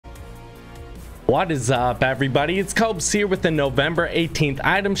What is up, everybody? It's Cobes here with the November 18th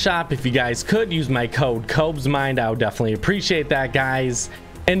item shop. If you guys could use my code CobesMind, I would definitely appreciate that, guys.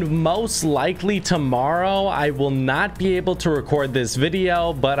 And most likely tomorrow I will not be able to record this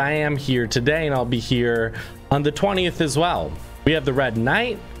video, but I am here today and I'll be here on the 20th as well. We have the Red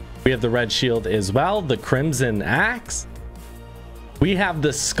Knight, we have the Red Shield as well, the Crimson Axe, we have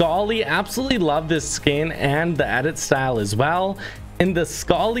the Scully. Absolutely love this skin and the edit style as well. And the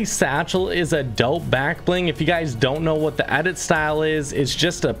Scully satchel is a dope back bling. If you guys don't know what the edit style is, it's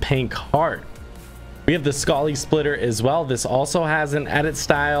just a pink heart. We have the Scully splitter as well. This also has an edit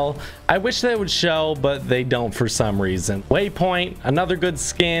style. I wish they would show, but they don't for some reason. Waypoint, another good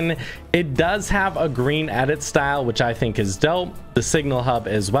skin. It does have a green edit style, which I think is dope. The Signal Hub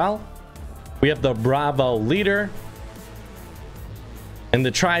as well. We have the Bravo leader and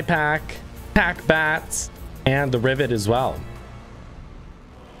the Tri-Pack, Pack Bats, and the Rivet as well.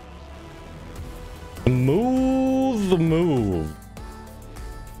 Move.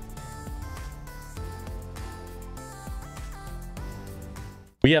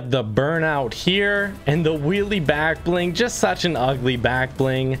 We have the Burnout here and the Wheelie back bling, just such an ugly back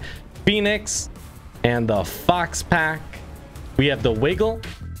bling. Phoenix and the Fox Pack. We have the Wiggle,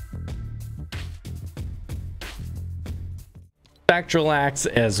 Spectral Axe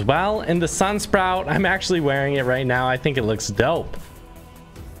as well, and the Sunsprout. I'm actually wearing it right now. I think it looks dope.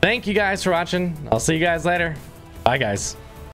 Thank you guys for watching. I'll see you guys later. Bye, guys.